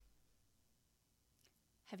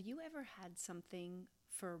Have you ever had something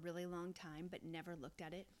for a really long time but never looked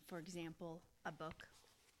at it? For example, a book.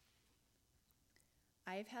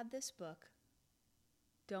 I've had this book,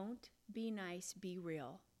 Don't Be Nice, Be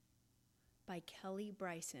Real, by Kelly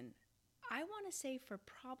Bryson. I want to say for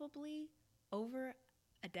probably over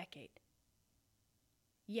a decade.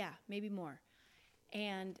 Yeah, maybe more.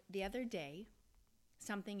 And the other day,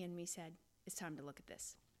 something in me said, it's time to look at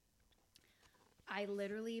this. I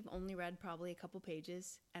literally have only read probably a couple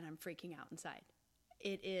pages and I'm freaking out inside.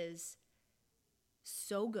 It is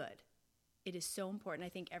so good. It is so important. I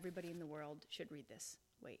think everybody in the world should read this.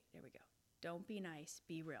 Wait, there we go. Don't be nice,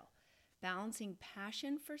 be real. Balancing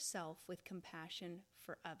passion for self with compassion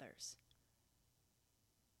for others.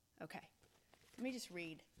 Okay, let me just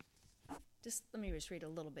read a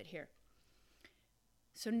little bit here.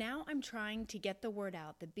 So now I'm trying to get the word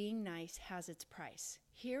out that being nice has its price.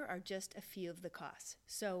 Here are just a few of the costs.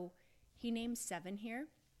 So he names 7 here.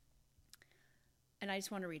 And I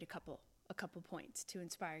just want to read a couple points to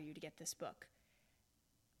inspire you to get this book.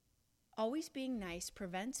 Always being nice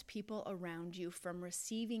prevents people around you from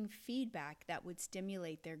receiving feedback that would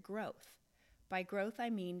stimulate their growth. By growth, I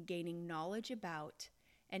mean gaining knowledge about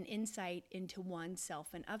and insight into oneself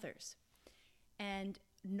and others. And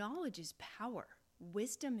knowledge is power.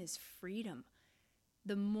 Wisdom is freedom.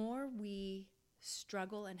 The more we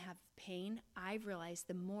struggle and have pain, I've realized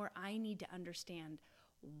the more I need to understand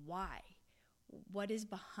why. What is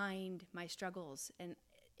behind my struggles? And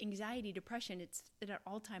anxiety, depression, it's at an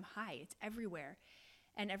all-time high. It's everywhere.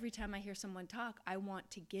 And every time I hear someone talk, I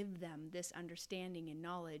want to give them this understanding and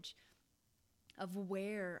knowledge of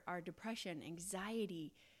where our depression,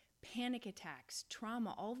 anxiety, panic attacks,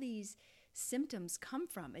 trauma, all these symptoms come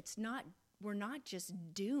from. We're not just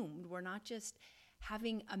doomed. We're not just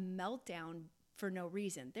having a meltdown for no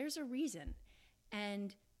reason. There's a reason.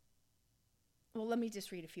 And, well, let me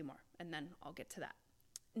just read a few more, and then I'll get to that.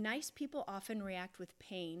 Nice people often react with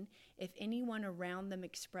pain if anyone around them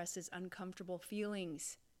expresses uncomfortable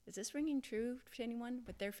feelings. Is this ringing true to anyone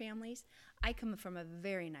with their families? I come from a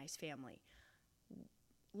very nice family.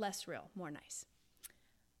 Less real, more nice.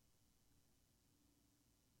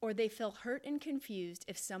 Or they feel hurt and confused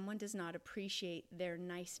if someone does not appreciate their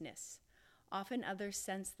niceness. Often others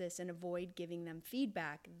sense this and avoid giving them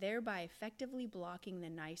feedback, thereby effectively blocking the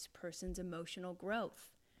nice person's emotional growth.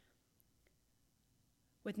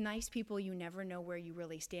 With nice people, you never know where you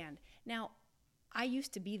really stand. Now, I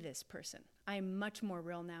used to be this person. I'm much more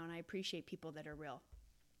real now, and I appreciate people that are real.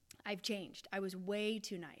 I've changed. I was way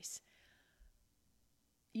too nice.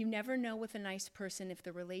 You never know with a nice person if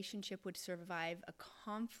the relationship would survive a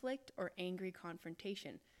conflict or angry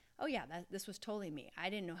confrontation. Oh yeah, this was totally me. I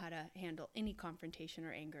didn't know how to handle any confrontation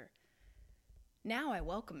or anger. Now I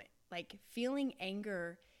welcome it. Like, feeling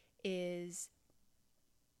anger is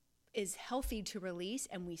healthy to release,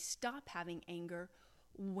 and we stop having anger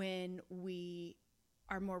when we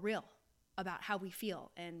are more real about how we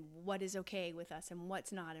feel and what is okay with us and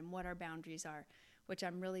what's not and what our boundaries are, which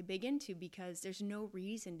I'm really big into because there's no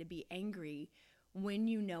reason to be angry when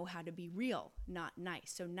you know how to be real, not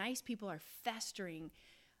nice. So nice people are festering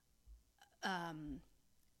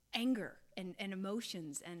anger and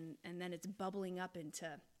emotions, and then it's bubbling up into,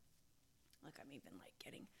 look, I'm even like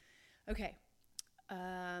getting, okay.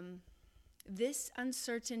 This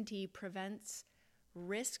uncertainty prevents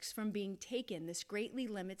risks from being taken. This greatly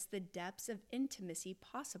limits the depths of intimacy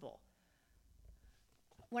possible.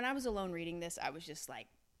 When I was alone reading this, I was just like,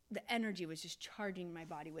 the energy was just charging my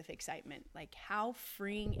body with excitement. Like, how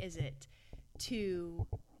freeing is it to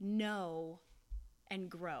know and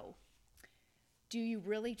grow? Do you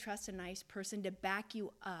really trust a nice person to back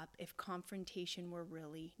you up if confrontation were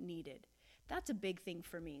really needed? That's a big thing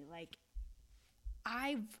for me. Like,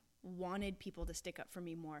 I've wanted people to stick up for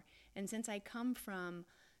me more. And since I come from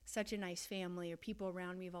such a nice family, or people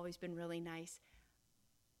around me have always been really nice,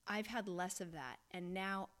 I've had less of that. And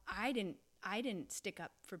now I didn't stick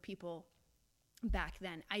up for people back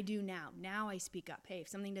then. I do now. Now I speak up. Hey, if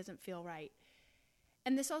something doesn't feel right.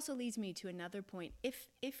 And this also leads me to another point.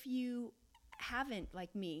 If you haven't,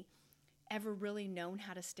 like me, ever really known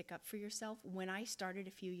how to stick up for yourself, when I started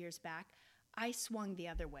a few years back, I swung the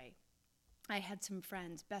other way. I had some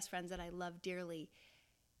friends, best friends that I love dearly,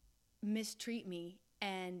 mistreat me,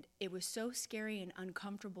 and it was so scary and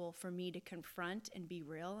uncomfortable for me to confront and be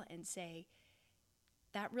real and say,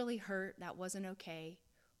 that really hurt, that wasn't okay.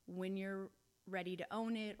 When you're ready to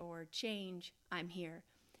own it or change, I'm here.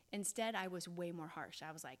 Instead, I was way more harsh.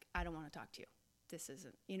 I was like, I don't want to talk to you. This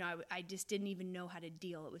isn't, I just didn't even know how to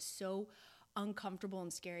deal. It was so uncomfortable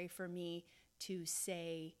and scary for me to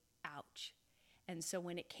say, ouch. And so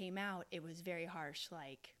when it came out, it was very harsh,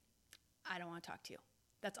 like, I don't want to talk to you.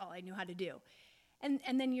 That's all I knew how to do.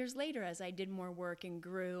 And then years later, as I did more work and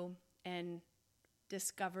grew and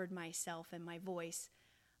discovered myself and my voice,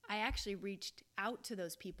 I actually reached out to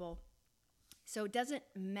those people. So it doesn't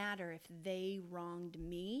matter if they wronged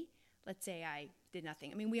me. Let's say I did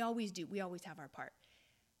nothing. I mean, we always do. We always have our part.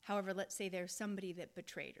 However, let's say there's somebody that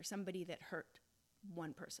betrayed or somebody that hurt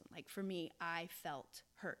one person. Like for me, I felt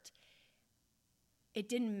hurt. It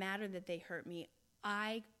didn't matter that they hurt me.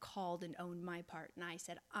 I called and owned my part, and I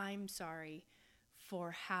said, I'm sorry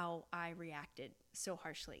for how I reacted so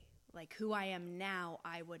harshly. Like who I am now,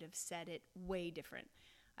 I would have said it way different.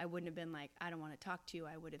 I wouldn't have been like, I don't want to talk to you.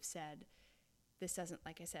 I would have said, this doesn't,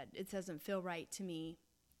 like I said, it doesn't feel right to me.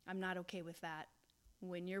 I'm not okay with that.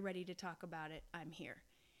 When you're ready to talk about it, I'm here.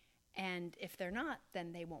 And if they're not,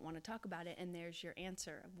 then they won't want to talk about it. And there's your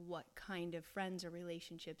answer of what kind of friends or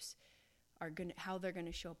relationships are how they're going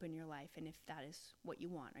to show up in your life. And if that is what you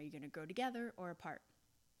want, are you going to grow together or apart?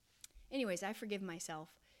 Anyways, I forgive myself.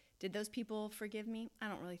 Did those people forgive me? I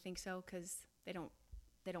don't really think so, because they don't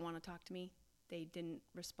want to talk to me. They didn't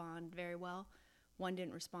respond very well. One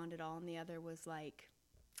didn't respond at all, and the other was like,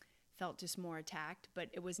 felt just more attacked. But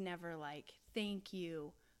it was never like, thank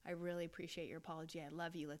you. I really appreciate your apology. I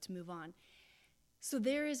love you. Let's move on. So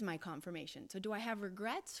there is my confirmation. So do I have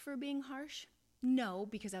regrets for being harsh? No,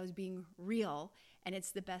 because I was being real, and it's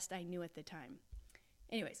the best I knew at the time.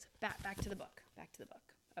 Anyways, back to the book.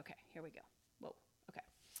 Okay, here we go. Whoa, okay.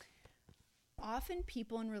 Often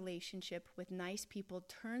people in relationship with nice people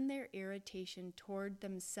turn their irritation toward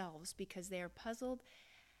themselves because they are puzzled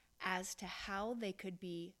as to how they could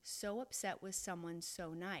be so upset with someone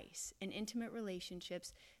so nice. In intimate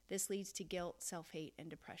relationships, this leads to guilt, self-hate, and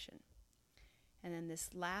depression. And then this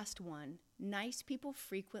last one, nice people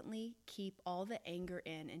frequently keep all the anger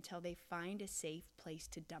in until they find a safe place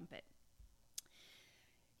to dump it.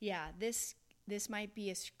 Yeah, this might be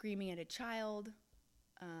a screaming at a child,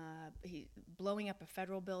 blowing up a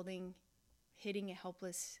federal building, hitting a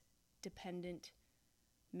helpless, dependent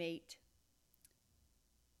mate.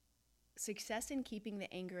 Success in keeping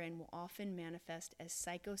the anger in will often manifest as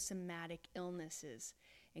psychosomatic illnesses,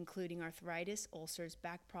 including arthritis, ulcers,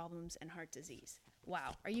 back problems, and heart disease.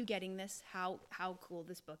 Wow, are you getting this? How cool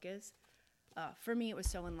this book is? For me, it was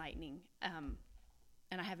so enlightening,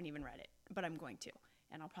 and I haven't even read it, but I'm going to,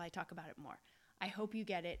 and I'll probably talk about it more. I hope you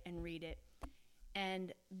get it and read it.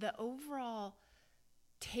 And the overall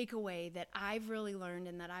takeaway that I've really learned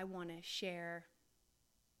and that I want to share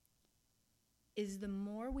is the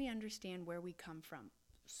more we understand where we come from.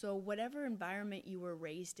 So whatever environment you were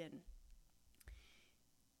raised in,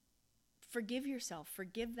 forgive yourself,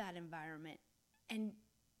 forgive that environment. And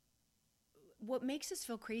what makes us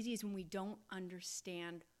feel crazy is when we don't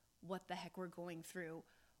understand what the heck we're going through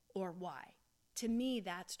or why. To me,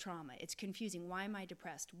 that's trauma. It's confusing. Why am I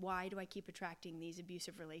depressed? Why do I keep attracting these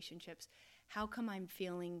abusive relationships? How come I'm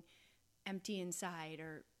feeling empty inside?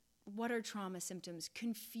 Or what are trauma symptoms?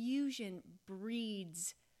 Confusion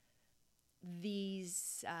breeds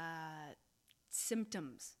these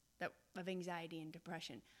symptoms of anxiety and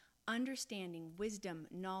depression. Understanding, wisdom,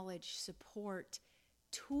 knowledge, support,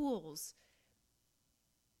 tools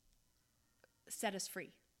set us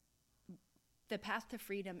free. The path to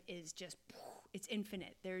freedom is just, it's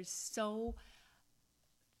infinite. There's so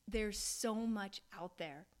much out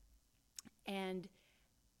there. And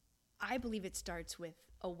I believe it starts with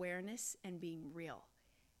awareness and being real.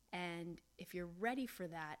 And if you're ready for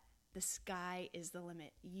that, the sky is the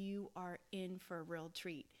limit. You are in for a real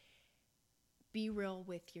treat. Be real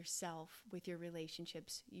with yourself, with your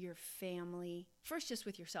relationships, your family. First, just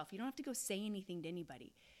with yourself. You don't have to go say anything to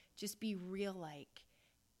anybody. Just be real, like,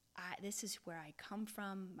 this is where I come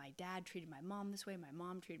from. My dad treated my mom this way. My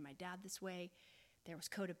mom treated my dad this way. There was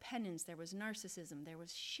codependence. There was narcissism. There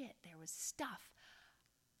was shit. There was stuff.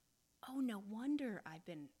 Oh, no wonder I've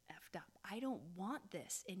been effed up. I don't want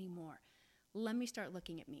this anymore. Let me start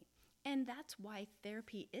looking at me. And that's why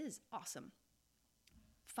therapy is awesome.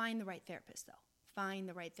 Find the right therapist, though. Find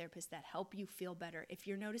the right therapist that help you feel better. If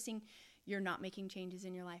you're noticing you're not making changes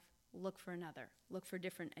in your life, look for another. Look for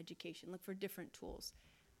different education. Look for different tools.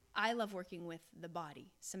 I love working with the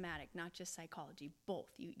body, somatic, not just psychology, both.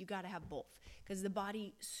 You got to have both because the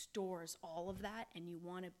body stores all of that, and you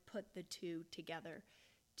want to put the two together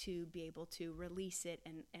to be able to release it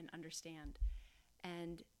and understand.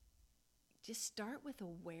 And just start with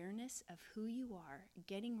awareness of who you are,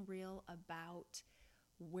 getting real about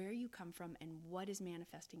where you come from and what is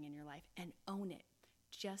manifesting in your life, and own it.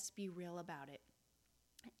 Just be real about it.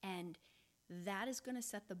 And that is going to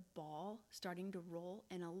set the ball starting to roll,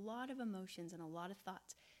 and a lot of emotions and a lot of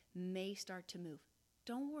thoughts may start to move.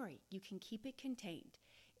 Don't worry, you can keep it contained.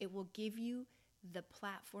 It will give you the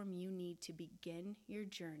platform you need to begin your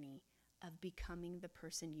journey of becoming the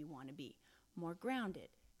person you want to be. More grounded,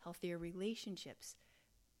 healthier relationships,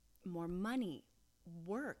 more money,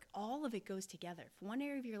 work, all of it goes together. If one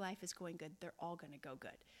area of your life is going good, they're all going to go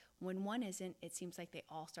good. When one isn't, it seems like they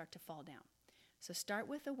all start to fall down. So start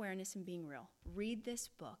with awareness and being real. Read this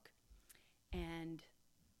book. And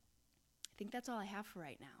I think that's all I have for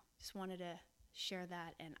right now. Just wanted to share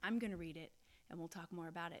that, and I'm going to read it, and we'll talk more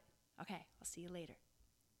about it. Okay, I'll see you later.